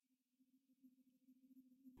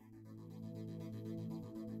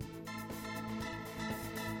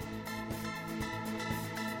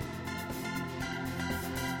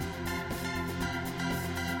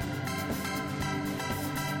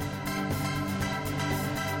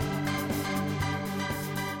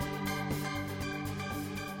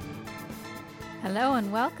Hello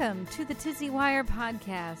and welcome to the Tizzy Wire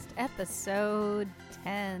Podcast, episode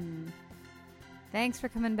 10. Thanks for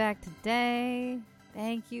coming back today.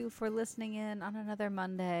 Thank you for listening in on another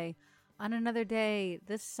Monday, on another day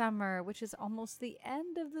this summer, which is almost the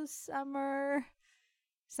end of the summer.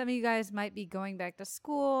 Some of you guys might be going back to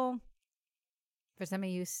school. For some of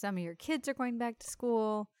you, some of your kids are going back to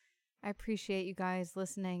school. I appreciate you guys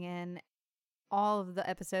listening in. All of the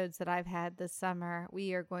episodes that I've had this summer,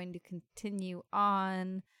 we are going to continue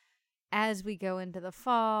on as we go into the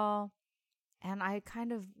fall. And I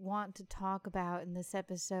kind of want to talk about in this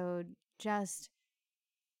episode just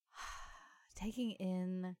taking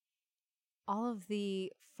in all of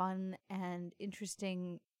the fun and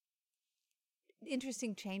interesting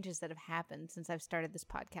changes that have happened since I've started this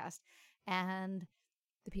podcast, and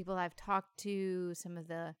the people I've talked to, some of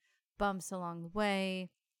the bumps along the way,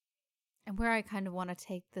 and where I kind of want to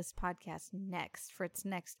take this podcast next for its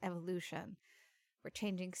next evolution. We're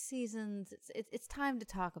changing seasons. It's time to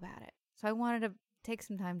talk about it. So I wanted to take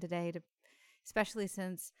some time today to, especially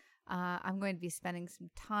since I'm going to be spending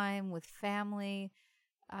some time with family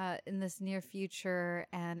in this near future,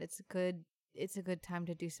 and it's a good time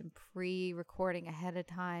to do some pre-recording ahead of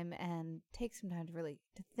time and take some time to really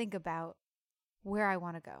to think about where I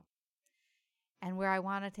want to go and where I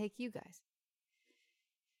want to take you guys.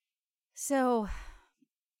 So,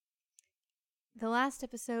 the last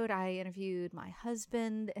episode I interviewed my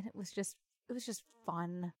husband, and it was just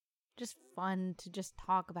fun. Just fun to just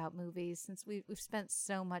talk about movies, since we've spent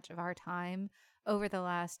so much of our time over the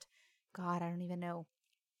last, God, I don't even know,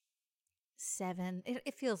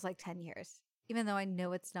 it feels like 10 years. Even though I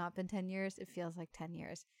know it's not been 10 years, it feels like 10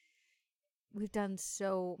 years. We've done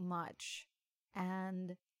so much,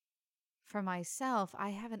 and for myself,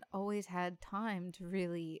 I haven't always had time to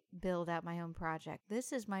really build out my own project.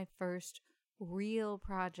 This is my first real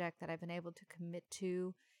project that I've been able to commit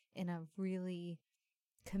to in a really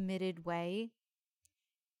committed way.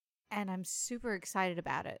 And I'm super excited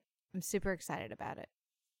about it.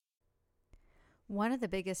 One of the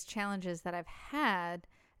biggest challenges that I've had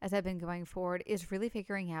as I've been going forward is really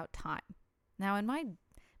figuring out time. Now, in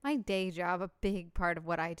my day job, a big part of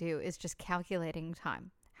what I do is just calculating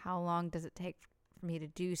time. How long does it take for me to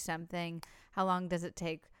do something? How long does it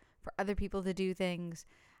take for other people to do things?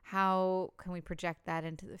 How can we project that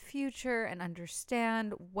into the future and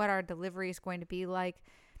understand what our delivery is going to be like?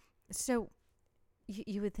 So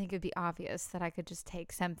you would think it would be obvious that I could just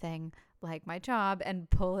take something like my job and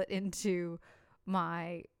pull it into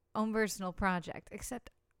my own personal project, except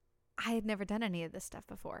I had never done any of this stuff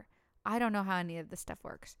before. I don't know how any of this stuff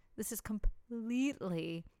works. This is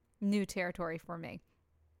completely new territory for me.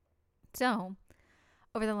 So,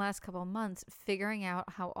 over the last couple of months, figuring out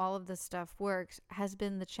how all of this stuff works has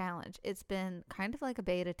been the challenge. It's been kind of like a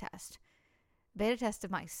beta test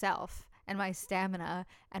of myself and my stamina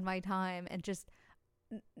and my time and just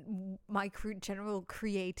my general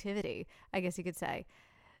creativity, I guess you could say.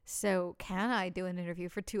 So, can I do an interview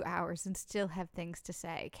for 2 hours and still have things to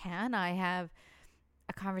say? Can I have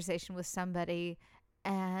a conversation with somebody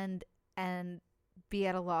and be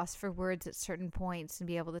at a loss for words at certain points and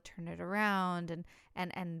be able to turn it around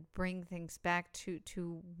and bring things back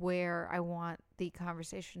to where I want the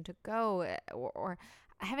conversation to go, or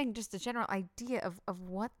having just a general idea of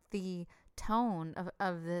what the tone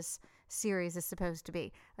of this series is supposed to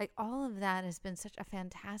be. Like, all of that has been such a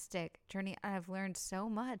fantastic journey. I've learned so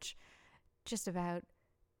much just about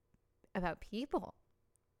people.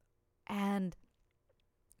 And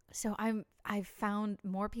so I've found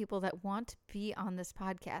more people that want to be on this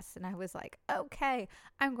podcast, and I was like, okay,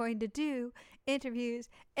 I'm going to do interviews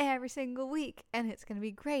every single week, and it's going to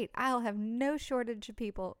be great. I'll have no shortage of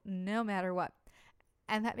people no matter what.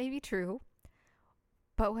 And that may be true,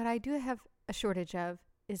 but what I do have a shortage of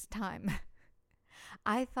is time.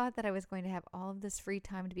 I thought that I was going to have all of this free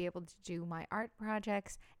time to be able to do my art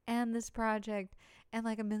projects and this project and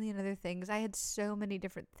like a million other things. I had so many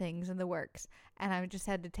different things in the works, and I just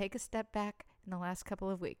had to take a step back in the last couple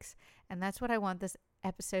of weeks. And that's what I want this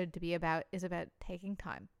episode to be about, is about taking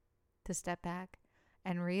time to step back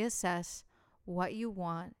and reassess what you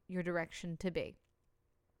want your direction to be.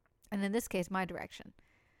 And in this case, my direction,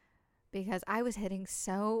 because I was hitting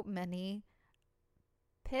so many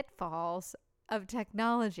pitfalls of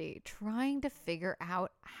technology, trying to figure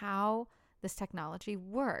out how this technology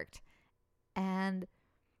worked. And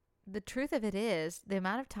the truth of it is, the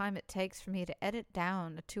amount of time it takes for me to edit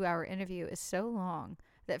down a 2-hour interview is so long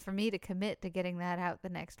that for me to commit to getting that out the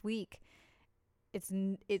next week,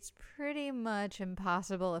 it's pretty much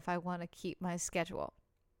impossible if I want to keep my schedule.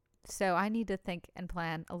 So I need to think and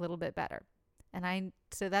plan a little bit better.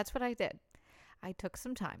 So that's what I did. I took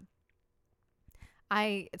some time.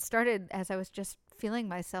 It started as I was just feeling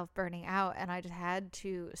myself burning out, and I just had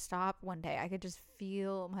to stop one day. I could just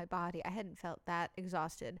feel my body. I hadn't felt that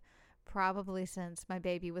exhausted probably since my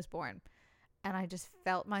baby was born. And I just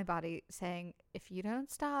felt my body saying, if you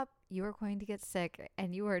don't stop, you are going to get sick,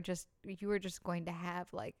 and you are just going to have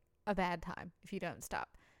like a bad time if you don't stop.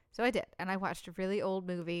 So I did. And I watched a really old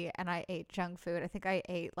movie, and I ate junk food. I think I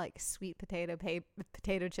ate like sweet potato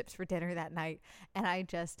chips for dinner that night. And I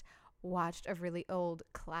just watched a really old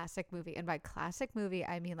classic movie. And by classic movie,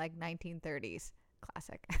 I mean like 1930s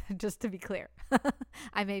classic, just to be clear.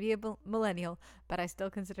 I may be a millennial, but I still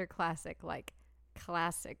consider classic like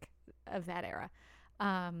classic of that era.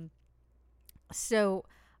 So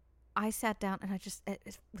I sat down, and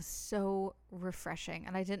it was so refreshing,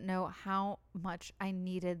 and I didn't know how much I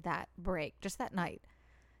needed that break just that night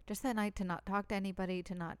to not talk to anybody,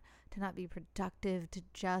 to not be productive, to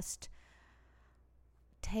just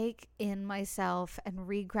take in myself and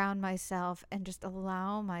reground myself and just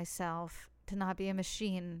allow myself to not be a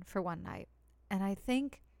machine for one night. And I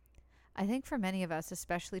think for many of us,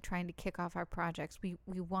 especially trying to kick off our projects, we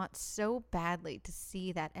want so badly to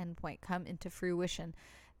see that endpoint come into fruition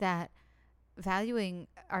that valuing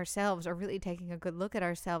ourselves, or really taking a good look at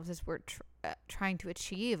ourselves as we're trying to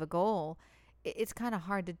achieve a goal, it's kind of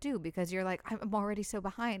hard to do, because you're like, I'm already so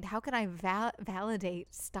behind. How can I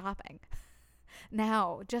validate stopping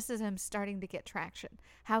now, just as I'm starting to get traction?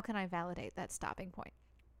 How can I validate that stopping point?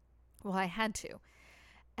 Well, I had to.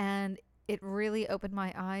 And it really opened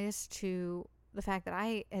my eyes to the fact that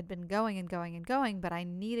I had been going and going and going, but I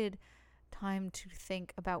needed time to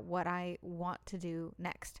think about what I want to do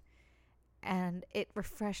next. And it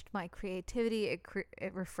refreshed my creativity.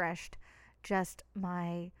 It refreshed just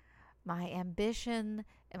my ambition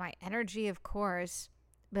and my energy, of course,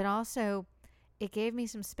 but also it gave me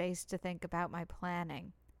some space to think about my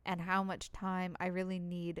planning and how much time I really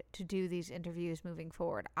need to do these interviews moving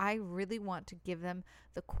forward. I really want to give them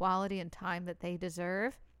the quality and time that they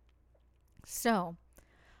deserve. So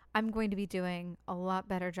I'm going to be doing a lot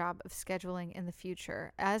better job of scheduling in the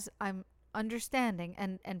future, as I'm understanding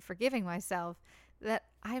and forgiving myself that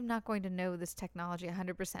I'm not going to know this technology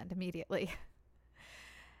 100% immediately.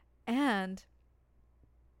 And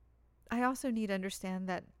I also need to understand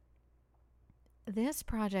that this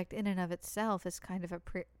project in and of itself is kind of a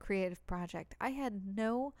creative project. I had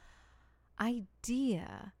no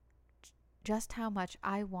idea just how much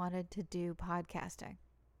I wanted to do podcasting.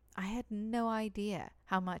 I had no idea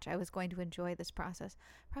how much I was going to enjoy this process,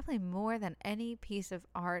 probably more than any piece of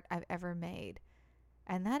art I've ever made.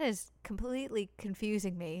 And that is completely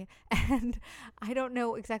confusing me. And I don't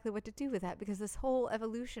know exactly what to do with that, because this whole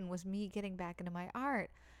evolution was me getting back into my art.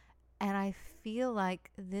 And I feel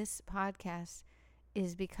like this podcast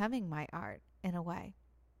is becoming my art in a way,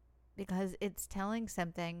 because it's telling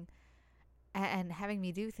something and having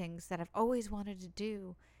me do things that I've always wanted to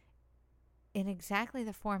do in exactly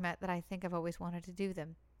the format that I think I've always wanted to do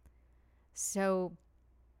them. So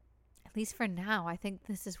at least for now, I think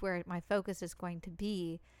this is where my focus is going to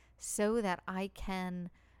be, so that I can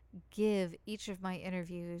give each of my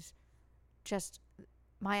interviews just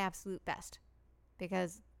my absolute best,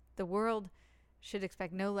 because the world should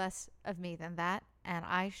expect no less of me than that, and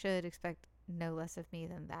I should expect no less of me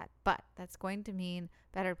than that. But that's going to mean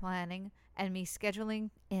better planning and me scheduling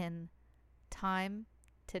in time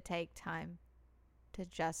to take time to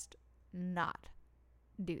just not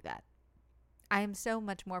do that. I am so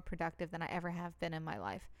much more productive than I ever have been in my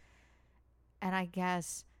life. And I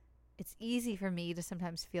guess it's easy for me to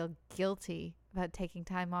sometimes feel guilty about taking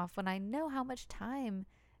time off when I know how much time,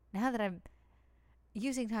 now that I'm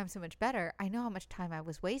using time so much better, I know how much time I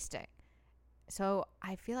was wasting. So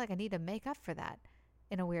I feel like I need to make up for that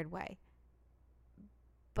in a weird way.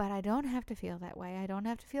 But I don't have to feel that way. I don't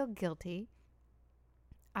have to feel guilty.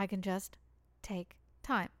 I can just take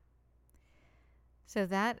time. So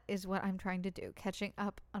that is what I'm trying to do, catching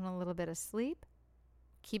up on a little bit of sleep,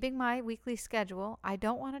 keeping my weekly schedule. I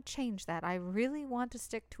don't want to change that. I really want to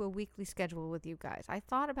stick to a weekly schedule with you guys. I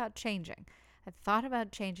thought about changing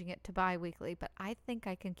it to bi-weekly, but I think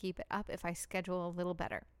I can keep it up if I schedule a little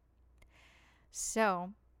better.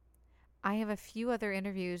 So I have a few other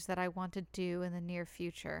interviews that I want to do in the near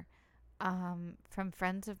future, from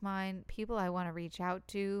friends of mine, people I want to reach out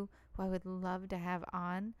to, who I would love to have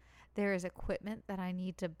on. There is equipment that I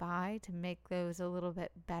need to buy to make those a little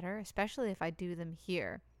bit better, especially if I do them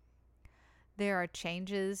here. There are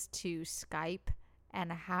changes to Skype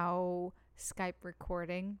and how Skype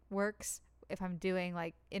recording works. If I'm doing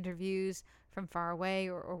like interviews from far away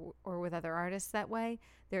or with other artists that way,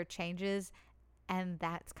 there are changes. And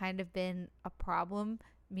that's kind of been a problem,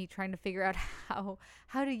 me trying to figure out how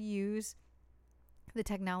to use the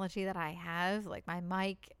technology that I have, like my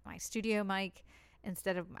mic, my studio mic,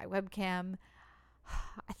 instead of my webcam.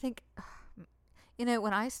 I think,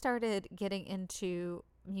 when I started getting into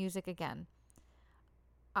music again,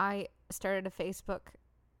 I started a Facebook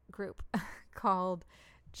group called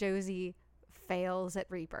Josie Fails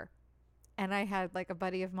at Reaper. And I had like a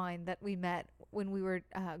buddy of mine that we met when we were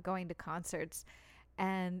going to concerts.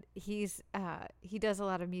 And he does a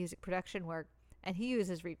lot of music production work, and he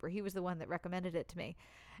uses Reaper. He was the one that recommended it to me.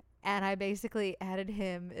 And I basically added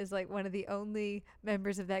him as like one of the only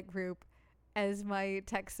members of that group as my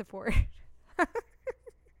tech support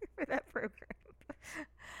for that program.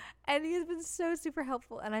 And he has been so super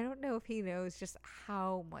helpful. And I don't know if he knows just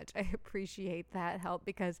how much I appreciate that help,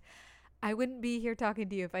 because I wouldn't be here talking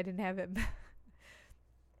to you if I didn't have him.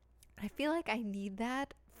 I feel like I need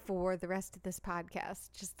that for the rest of this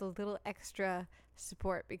podcast, just a little extra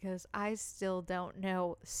support, because I still don't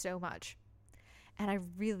know so much. And I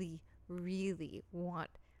really, really want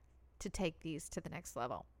to take these to the next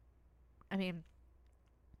level. I mean,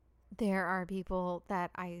 there are people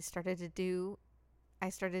that I started to do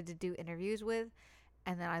interviews with,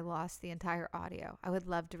 and then I lost the entire audio. I would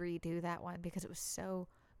love to redo that one because it was so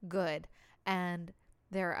good. And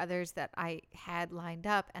there are others that I had lined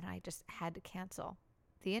up, and I just had to cancel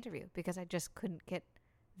the interview because I just couldn't get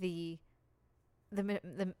the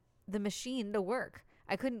machine to work.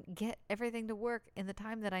 I couldn't get everything to work in the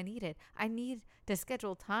time that I needed. I need to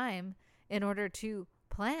schedule time in order to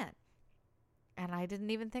plan. And I didn't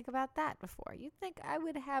even think about that before. You'd think I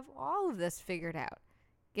would have all of this figured out,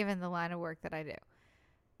 given the line of work that I do.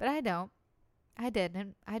 But I don't. I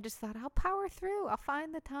didn't. I just thought, I'll power through. I'll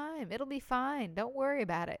find the time. It'll be fine. Don't worry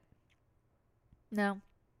about it. No.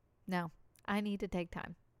 I need to take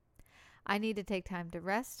time. I need to take time to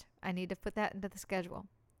rest. I need to put that into the schedule.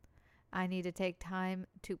 I need to take time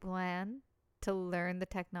to plan, to learn the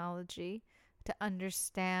technology, to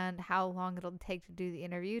understand how long it'll take to do the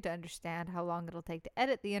interview, to understand how long it'll take to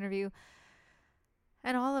edit the interview,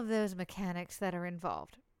 and all of those mechanics that are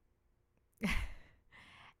involved.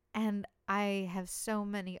 And I have so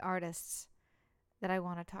many artists that I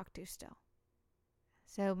want to talk to still.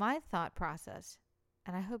 So my thought process,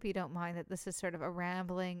 and I hope you don't mind that this is sort of a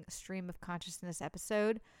rambling stream of consciousness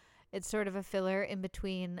episode. It's sort of a filler in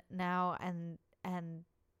between now and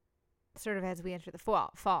sort of as we enter the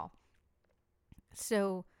fall.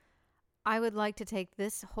 So I would like to take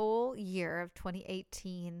this whole year of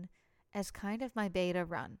 2018 as kind of my beta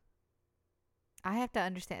run. I have to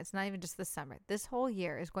understand, it's not even just the summer. This whole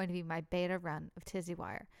year is going to be my beta run of Tizzy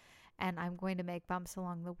Wire. And I'm going to make bumps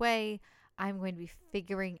along the way. I'm going to be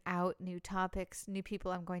figuring out new topics, new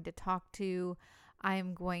people I'm going to talk to.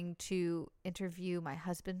 I'm going to interview my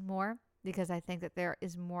husband more, because I think that there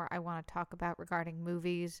is more I want to talk about regarding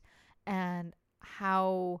movies and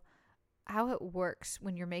how it works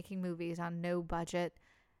when you're making movies on no budget,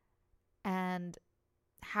 and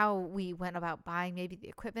how we went about buying maybe the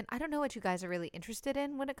equipment. I don't know what you guys are really interested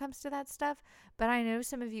in when it comes to that stuff, but I know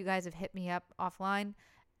some of you guys have hit me up offline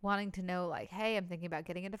wanting to know, like, hey, I'm thinking about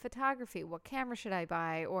getting into photography. What camera should I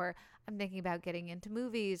buy? Or I'm thinking about getting into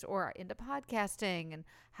movies or into podcasting. And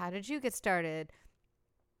how did you get started?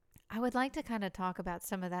 I would like to kind of talk about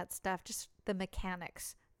some of that stuff, just the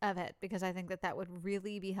mechanics of it, because I think that that would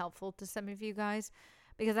really be helpful to some of you guys,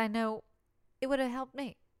 because I know it would have helped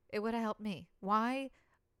me. It would have helped me. Why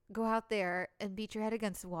go out there and beat your head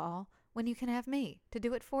against the wall when you can have me to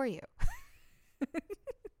do it for you?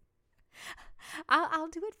 I'll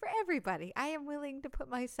do it for everybody. I am willing to put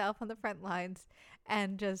myself on the front lines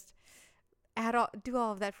and just do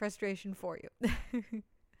all of that frustration for you.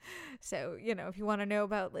 So, if you want to know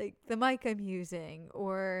about like the mic I'm using,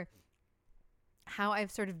 or how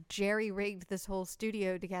I've sort of jerry-rigged this whole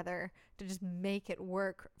studio together to just make it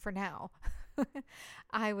work for now,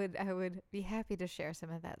 I would be happy to share some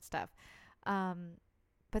of that stuff.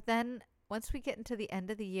 But then once we get into the end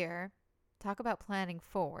of the year, talk about planning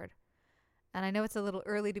forward. And I know it's a little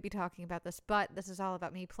early to be talking about this, but this is all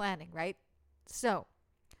about me planning, right? So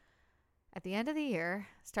at the end of the year,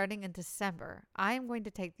 starting in December, I am going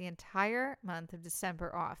to take the entire month of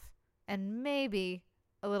December off, and maybe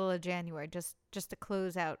a little of January, just to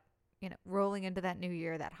close out, rolling into that new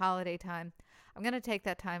year, that holiday time. I'm going to take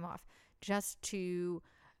that time off just to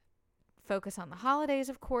focus on the holidays,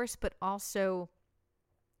 of course, but also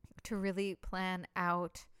to really plan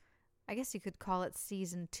out, I guess you could call it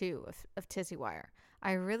season 2 of Tizzy Wire.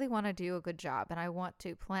 I really want to do a good job, and I want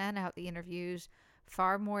to plan out the interviews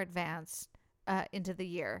far more advanced into the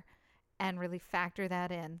year and really factor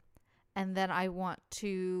that in. And then I want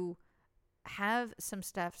to have some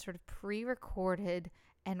stuff sort of pre-recorded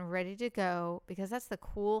and ready to go, because that's the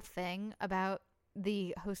cool thing about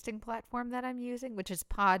the hosting platform that I'm using, which is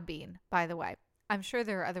Podbean, by the way. I'm sure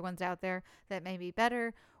there are other ones out there that may be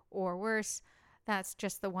better or worse. That's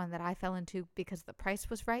just the one that I fell into because the price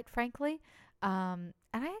was right, frankly. And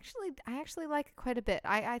I actually like it quite a bit.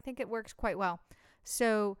 I think it works quite well.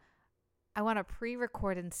 So I want to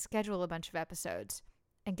pre-record and schedule a bunch of episodes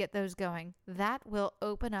and get those going. That will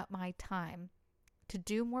open up my time to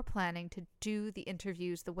do more planning, to do the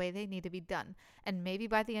interviews the way they need to be done. And maybe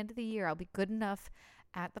by the end of the year, I'll be good enough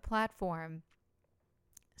at the platform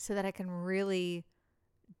so that I can really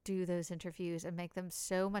do those interviews and make them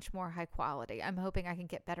so much more high quality. I'm hoping I can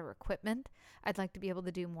get better equipment. I'd like to be able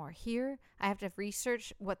to do more here. I have to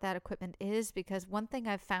research what that equipment is, because one thing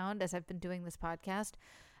I've found as I've been doing this podcast,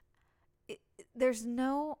 there's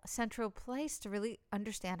no central place to really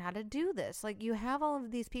understand how to do this. Like, you have all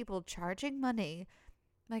of these people charging money,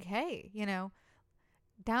 like, hey,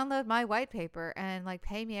 download my white paper and like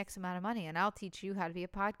pay me X amount of money and I'll teach you how to be a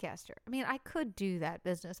podcaster. I mean, I could do that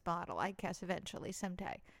business model, I guess, eventually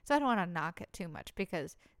someday. So I don't want to knock it too much,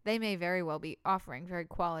 because they may very well be offering very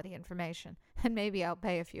quality information, and maybe I'll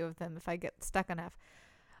pay a few of them if I get stuck enough.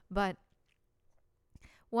 But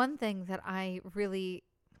one thing that I've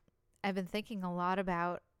been thinking a lot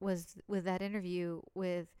about was with that interview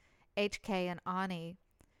with HK and Ani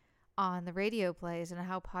on the radio plays, and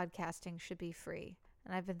how podcasting should be free.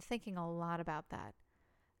 And I've been thinking a lot about that.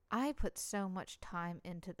 I put so much time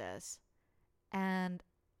into this, and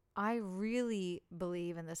I really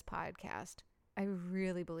believe in this podcast. I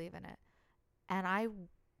really believe in it. And I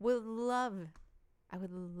would love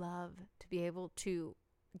to be able to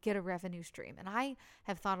get a revenue stream. And I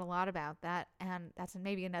have thought a lot about that, and that's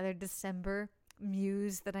maybe another December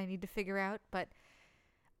muse that I need to figure out. But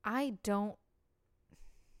I don't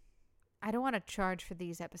want to charge for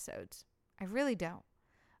these episodes. I really don't.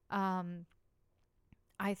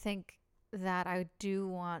 I think that I do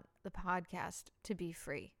want the podcast to be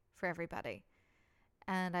free for everybody.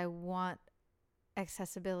 And I want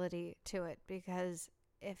accessibility to it, because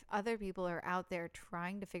if other people are out there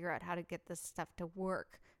trying to figure out how to get this stuff to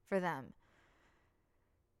work for them,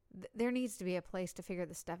 there needs to be a place to figure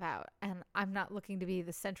this stuff out. And I'm not looking to be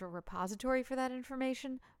the central repository for that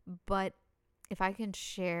information, but if I can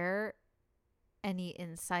share any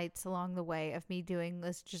insights along the way of me doing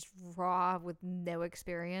this just raw with no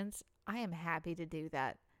experience, I am happy to do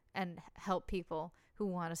that and help people who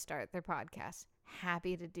want to start their podcast.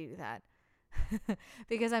 Happy to do that.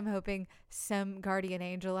 Because I'm hoping some guardian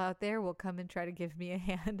angel out there will come and try to give me a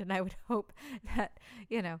hand, and I would hope that,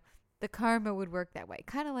 the karma would work that way.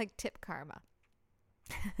 Kind of like tip karma.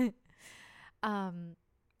 I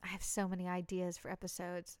have so many ideas for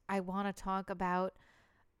episodes. I want to talk about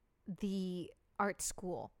the art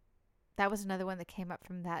school. That was another one that came up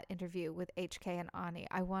from that interview with HK and Ani.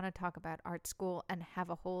 I want to talk about art school and have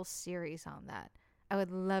a whole series on that. I would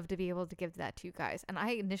love to be able to give that to you guys. And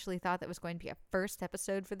I initially thought that was going to be a first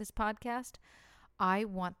episode for this podcast. I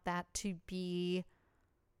want that to be,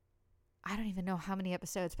 I don't even know how many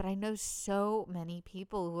episodes, but I know so many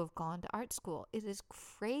people who have gone to art school. It is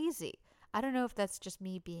crazy. I don't know if that's just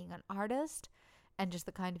me being an artist and just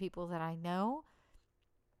the kind of people that I know,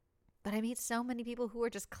 but I meet so many people who are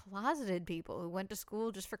just closeted people who went to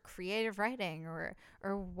school just for creative writing or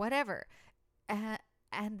whatever.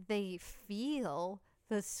 And they feel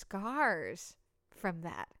the scars from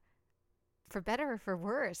that, for better or for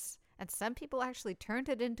worse. And some people actually turned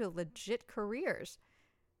it into legit careers.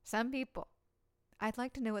 Some people. I'd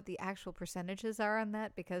like to know what the actual percentages are on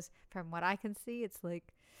that, because from what I can see, it's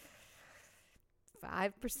like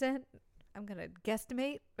 5%. I'm going to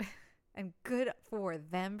guesstimate. And good for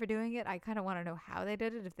them for doing it. I kind of want to know how they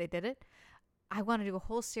did it, if they did it. I want to do a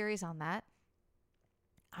whole series on that.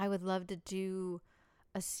 I would love to do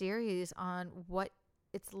a series on what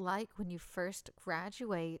it's like when you first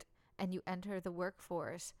graduate and you enter the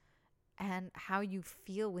workforce, and how you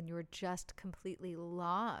feel when you're just completely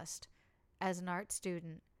lost as an art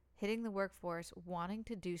student, hitting the workforce, wanting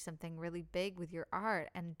to do something really big with your art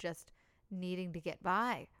and just needing to get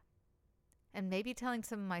by. And maybe telling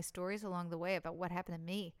some of my stories along the way about what happened to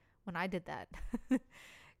me when I did that.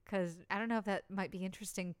 Because I don't know if that might be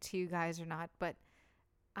interesting to you guys or not, but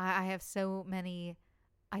I have so many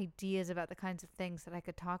ideas about the kinds of things that I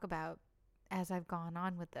could talk about as I've gone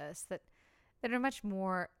on with this that are much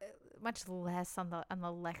less on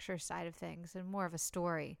the lecture side of things and more of a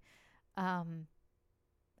story. I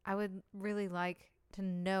would really like to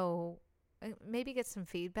know, maybe get some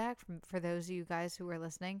feedback for those of you guys who are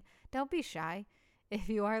listening. Don't be shy. if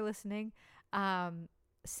you are listening,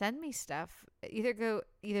 send me stuff. Either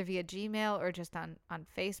via Gmail or just on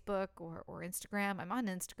Facebook or Instagram. I'm on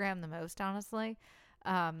Instagram the most, honestly.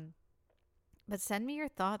 But send me your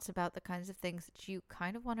thoughts about the kinds of things that you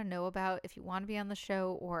kind of want to know about if you want to be on the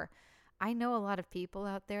show. Or I know a lot of people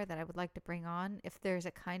out there that I would like to bring on. If there's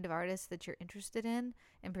a kind of artist that you're interested in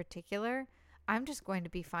particular, I'm just going to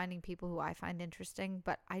be finding people who I find interesting,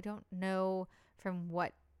 but I don't know from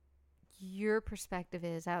what your perspective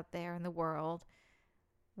is out there in the world,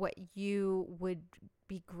 what you would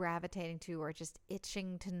be gravitating to or just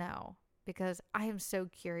itching to know, because I am so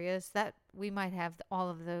curious that we might have all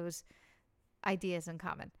of those ideas in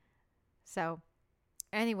common. So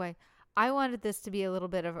anyway, I wanted this to be a little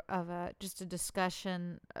bit of a just a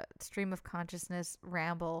discussion, stream of consciousness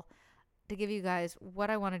ramble to give you guys what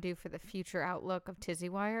I want to do for the future outlook of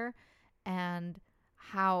TizzyWire and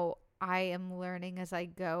how I am learning as I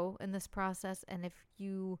go in this process. And if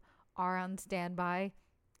you are on standby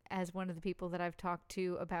as one of the people that I've talked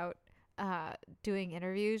to about doing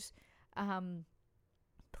interviews,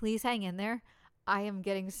 please hang in there. I am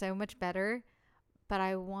getting so much better, but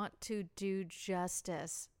I want to do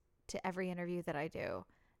justice to every interview that I do.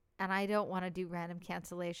 And I don't want to do random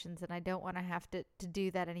cancellations, and I don't want to have to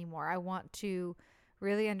do that anymore. I want to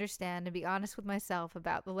really understand and be honest with myself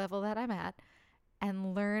about the level that I'm at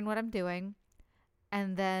and learn what I'm doing.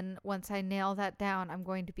 And then once I nail that down, I'm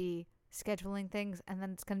going to be scheduling things, and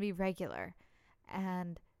then it's going to be regular.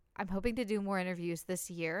 And I'm hoping to do more interviews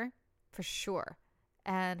this year for sure.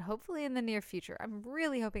 And hopefully in the near future. I'm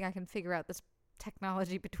really hoping I can figure out this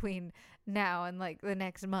technology between now and like the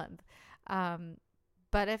next month.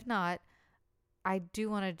 But if not, I do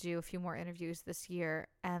want to do a few more interviews this year.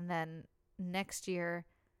 And then next year,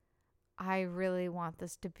 I really want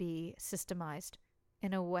this to be systemized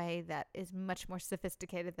in a way that is much more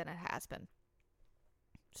sophisticated than it has been.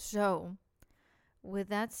 So, with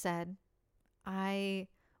that said, I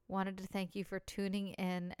wanted to thank you for tuning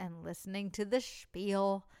in and listening to the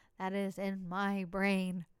spiel that is in my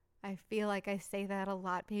brain. I feel like I say that a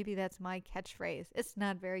lot. Maybe that's my catchphrase. It's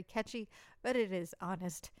not very catchy, but it is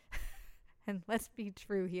honest. And let's be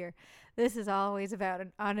true here. This is always about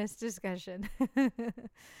an honest discussion.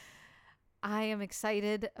 I am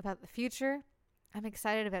excited about the future. I'm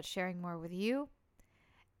excited about sharing more with you.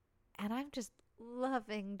 And I'm just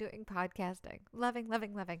loving doing podcasting. Loving,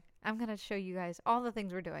 loving, loving. I'm going to show you guys all the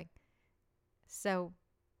things we're doing. So,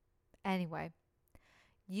 anyway,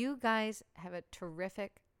 you guys have a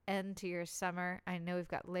terrific end to your summer. I know we've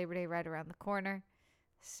got Labor Day right around the corner.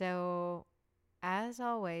 So, as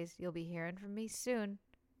always, you'll be hearing from me soon.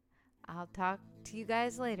 I'll talk to you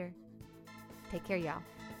guys later. Take care, y'all.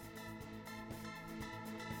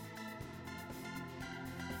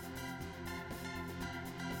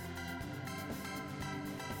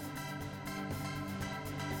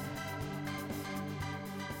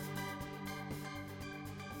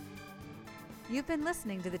 You've been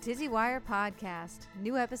listening to the TizzyWire podcast.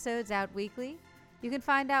 New episodes out weekly. You can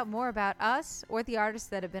find out more about us or the artists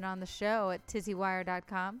that have been on the show at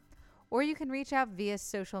tizzywire.com, or you can reach out via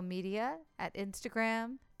social media at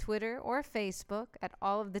Instagram, Twitter, or Facebook at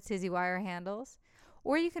all of the TizzyWire handles,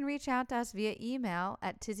 or you can reach out to us via email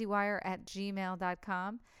at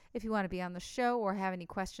tizzywire@gmail.com if you want to be on the show or have any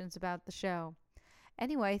questions about the show.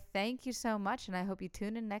 Anyway, thank you so much, and I hope you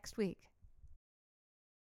tune in next week.